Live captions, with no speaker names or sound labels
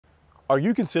Are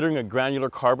you considering a granular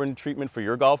carbon treatment for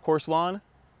your golf course lawn?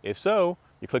 If so,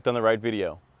 you clicked on the right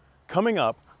video. Coming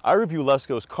up, I review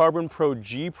Lesco's CarbonPro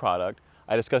G product.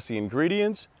 I discuss the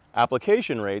ingredients,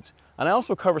 application rates, and I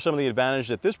also cover some of the advantages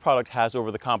that this product has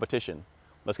over the competition.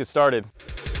 Let's get started.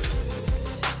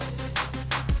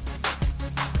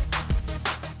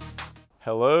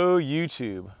 Hello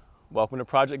YouTube. Welcome to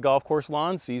Project Golf Course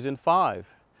Lawn Season 5.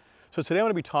 So today I'm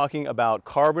going to be talking about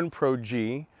CarbonPro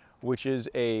G, which is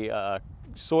a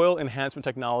soil enhancement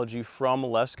technology from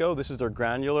Lesco. This is their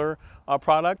granular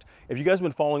product. If you guys have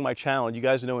been following my channel, you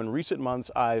guys know in recent months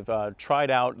I've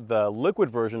tried out the liquid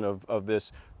version of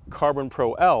this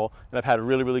CarbonPro L, and I've had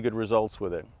really good results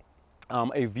with it.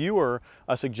 A viewer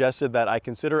suggested that I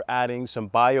consider adding some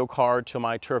biochar to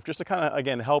my turf just to kind of,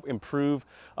 again, help improve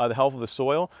the health of the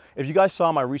soil. If you guys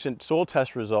saw my recent soil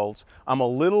test results, I'm a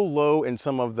little low in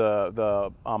some of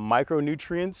the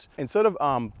micronutrients. Instead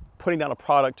of putting down a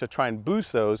product to try and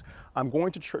boost those, I'm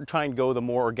going to try and go the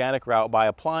more organic route by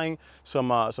applying some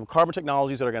carbon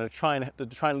technologies that are going to try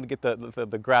and get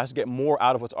the grass to get more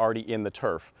out of what's already in the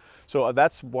turf. So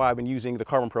that's why I've been using the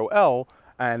CarbonPro L.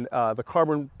 And the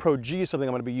CarbonPro G is something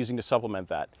I'm going to be using to supplement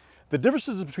that. The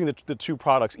differences between the two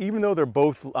products, even though they're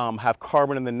both have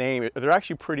carbon in the name, they're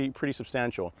actually pretty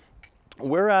substantial.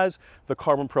 Whereas the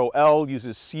CarbonPro L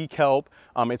uses sea kelp,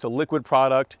 it's a liquid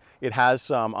product. It has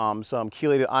some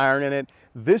chelated iron in it.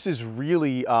 This is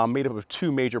really made up of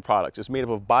two major products. It's made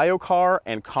up of biochar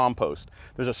and compost.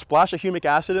 There's a splash of humic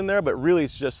acid in there, but really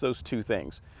it's just those two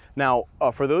things. Now,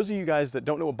 for those of you guys that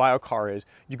don't know what biochar is,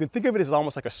 you can think of it as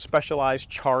almost like a specialized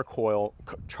charcoal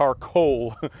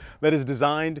that is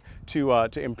designed to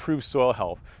improve soil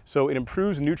health. So it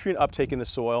improves nutrient uptake in the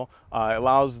soil, it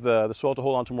allows the soil to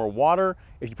hold on to more water.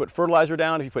 If you put fertilizer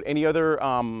down, if you put any other,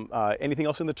 anything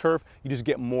else in the turf, you just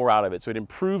get more out of it. So it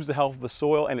improves the health of the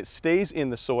soil and it stays in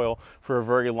the soil for a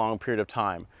very long period of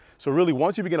time. So really,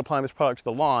 once you begin applying this product to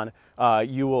the lawn,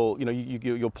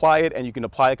 you apply it, and you can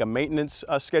apply like a maintenance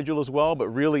schedule as well, but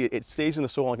really it stays in the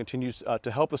soil and continues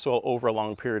to help the soil over a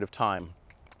long period of time.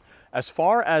 As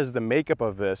far as the makeup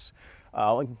of this,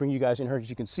 let me bring you guys in here because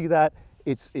you can see that.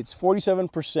 It's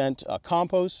 47%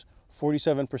 compost,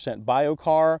 47%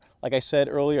 biochar, like I said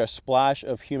earlier, a splash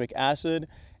of humic acid,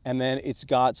 and then it's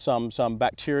got some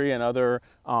bacteria and other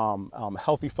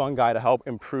healthy fungi to help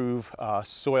improve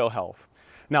soil health.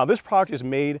 Now, this product is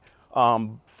made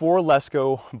for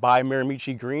Lesco by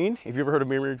Mirimichi Green. If you've ever heard of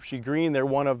Mirimichi Green, they're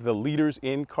one of the leaders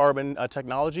in carbon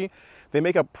technology. They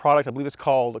make a product, I believe it's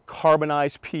called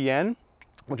CarbonizPN,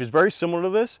 which is very similar to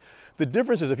this. The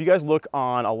difference is if you guys look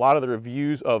on a lot of the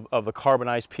reviews of the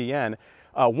CarbonizPN,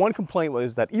 one complaint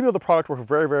was that even though the product worked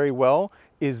very well,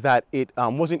 is that it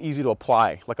wasn't easy to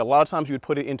apply. Like a lot of times you would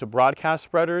put it into broadcast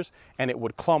spreaders and it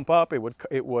would clump up, it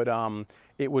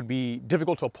would be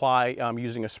difficult to apply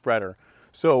using a spreader.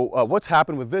 So what's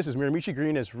happened with this is Mirimichi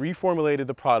Green has reformulated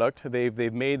the product.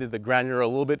 They've made the granular a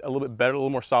little bit better, a little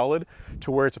more solid,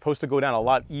 to where it's supposed to go down a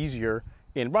lot easier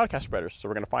in broadcast spreaders. So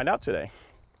we're going to find out today.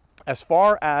 As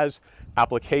far as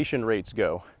application rates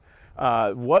go,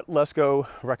 what Lesco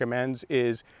recommends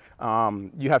is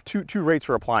you have two rates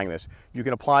for applying this. You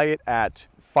can apply it at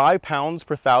 5 pounds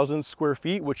per 1,000 square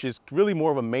feet, which is really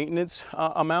more of a maintenance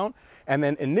amount. And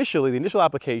then initially, the initial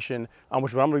application,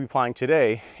 which is what I'm going to be applying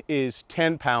today, is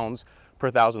 10 pounds per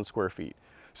 1,000 square feet.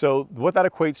 So what that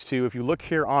equates to, if you look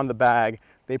here on the bag,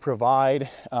 they provide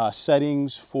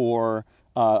settings for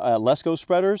Lesco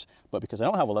spreaders, but because I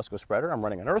don't have a Lesco spreader, I'm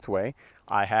running an Earthway,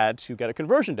 I had to get a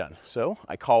conversion done. So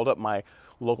I called up my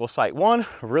local Site 1,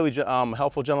 a really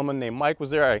helpful gentleman named Mike was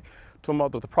there. I told him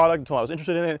about the product, told him I was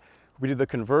interested in it. We did the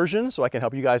conversion so I can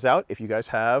help you guys out if you guys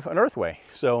have an Earthway.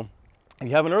 So if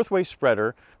you have an Earthway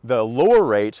spreader, the lower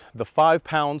rate, the 5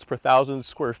 pounds per 1,000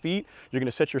 square feet, you're going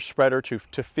to set your spreader to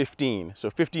 15. So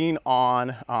 15 on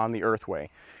the Earthway.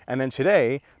 And then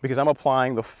today, because I'm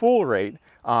applying the full rate,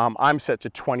 I'm set to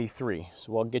 23.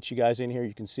 So I'll get you guys in here.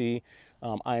 You can see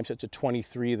I am set to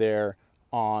 23 there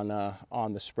on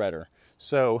the spreader.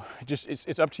 So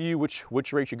it's up to you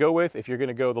which rate you go with. If you're going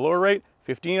to go the lower rate,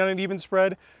 15 on an even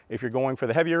spread. If you're going for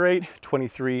the heavier rate,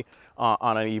 23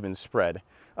 on an even spread.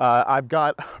 I've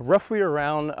got roughly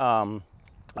around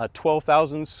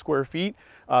 12,000 square feet.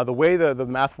 The way the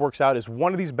math works out is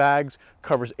one of these bags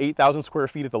covers 8,000 square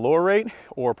feet at the lower rate,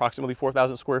 or approximately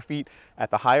 4,000 square feet at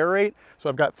the higher rate. So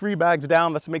I've got 3 bags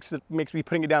down. That makes me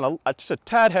putting it down just a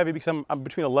tad heavy because I'm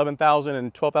between 11,000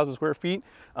 and 12,000 square feet,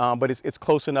 but it's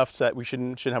close enough so that we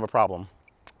shouldn't have a problem.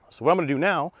 So what I'm going to do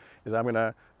now is I'm going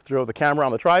to throw the camera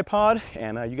on the tripod,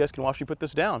 and you guys can watch me put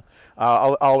this down.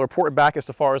 I'll report back as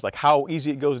far as like how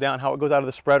easy it goes down, how it goes out of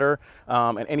the spreader,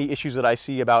 and any issues that I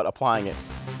see about applying it.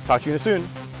 Talk to you soon.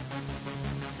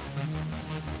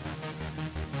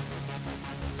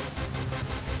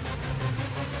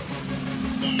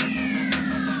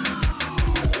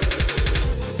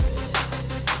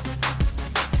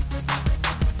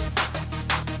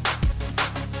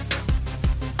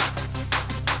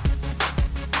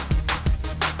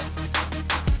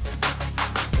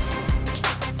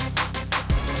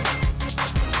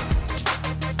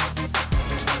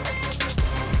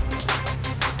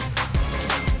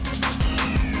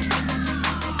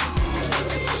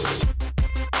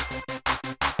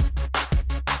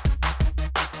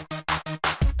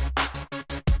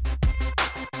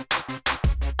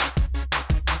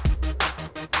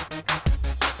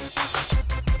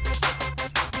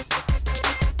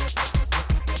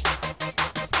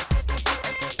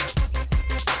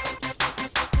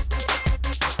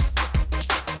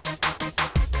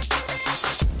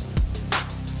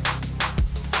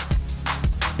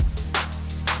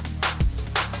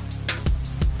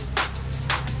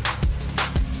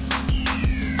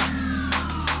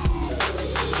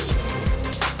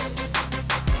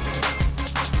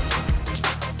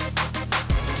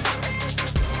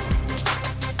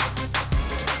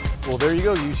 Well, there you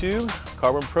go, YouTube.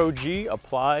 CarbonPro G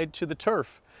applied to the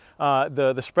turf.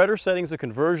 The spreader settings, the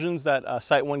conversions that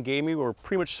Site 1 gave me were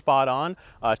pretty much spot on.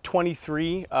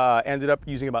 23 ended up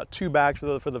using about 2 bags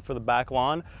for the back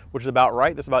lawn, which is about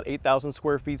right. That's about 8,000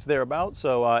 square feet thereabout.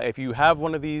 So if you have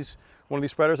one of these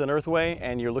spreaders on Earthway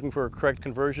and you're looking for a correct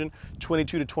conversion,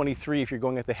 22 to 23, if you're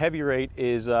going at the heavy rate,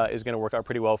 is going to work out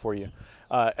pretty well for you.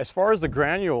 As far as the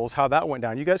granules, how that went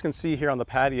down, you guys can see here on the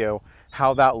patio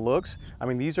how that looks. I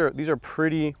mean, these are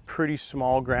pretty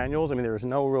small granules. I mean, there's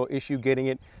no real issue getting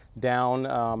it down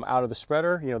out of the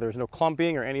spreader. You know, there's no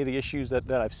clumping or any of the issues that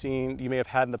I've seen you may have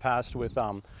had in the past with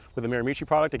the Mirimichi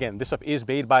product. Again, this stuff is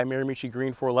made by Mirimichi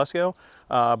Green for Lesco,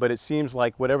 but it seems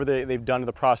like whatever they've done in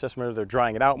the process, whether they're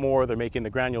drying it out more, they're making the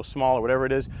granules smaller, whatever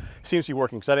it is, seems to be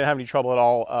working, because I didn't have any trouble at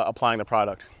all applying the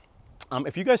product.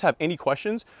 If you guys have any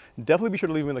questions, definitely be sure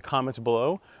to leave them in the comments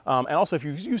below. And also, if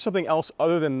you use something else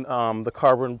other than the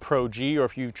CarbonPro G, or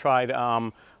if you've tried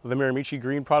the Mirimichi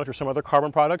Green product or some other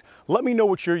carbon product, let me know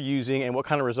what you're using and what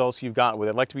kind of results you've gotten with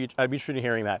it. I'd be interested in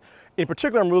hearing that. In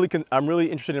particular, I'm really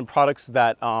interested in products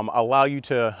that allow you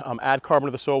to add carbon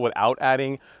to the soil without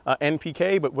adding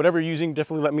NPK. But whatever you're using,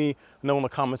 definitely let me know in the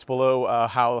comments below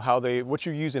what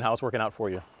you're using, how it's working out for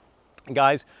you.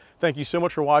 Guys, thank you so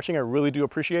much for watching. I really do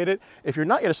appreciate it. If you're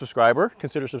not yet a subscriber,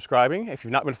 consider subscribing. If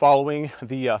you've not been following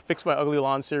the Fix My Ugly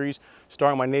Lawn series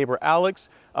starring my neighbor Alex,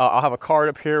 I'll have a card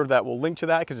up here that will link to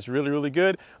that, because it's really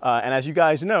good. And as you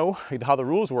guys know how the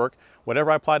rules work, whatever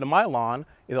I apply to my lawn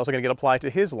is also going to get applied to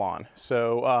his lawn.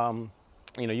 So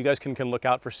you know, you guys can look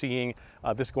out for seeing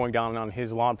this going down on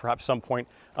his lawn perhaps some point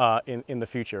in the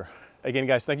future. Again,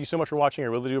 guys, thank you so much for watching. I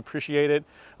really do appreciate it.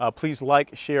 Please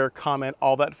like, share, comment,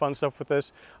 all that fun stuff with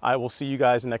this. I will see you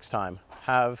guys next time.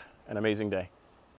 Have an amazing day.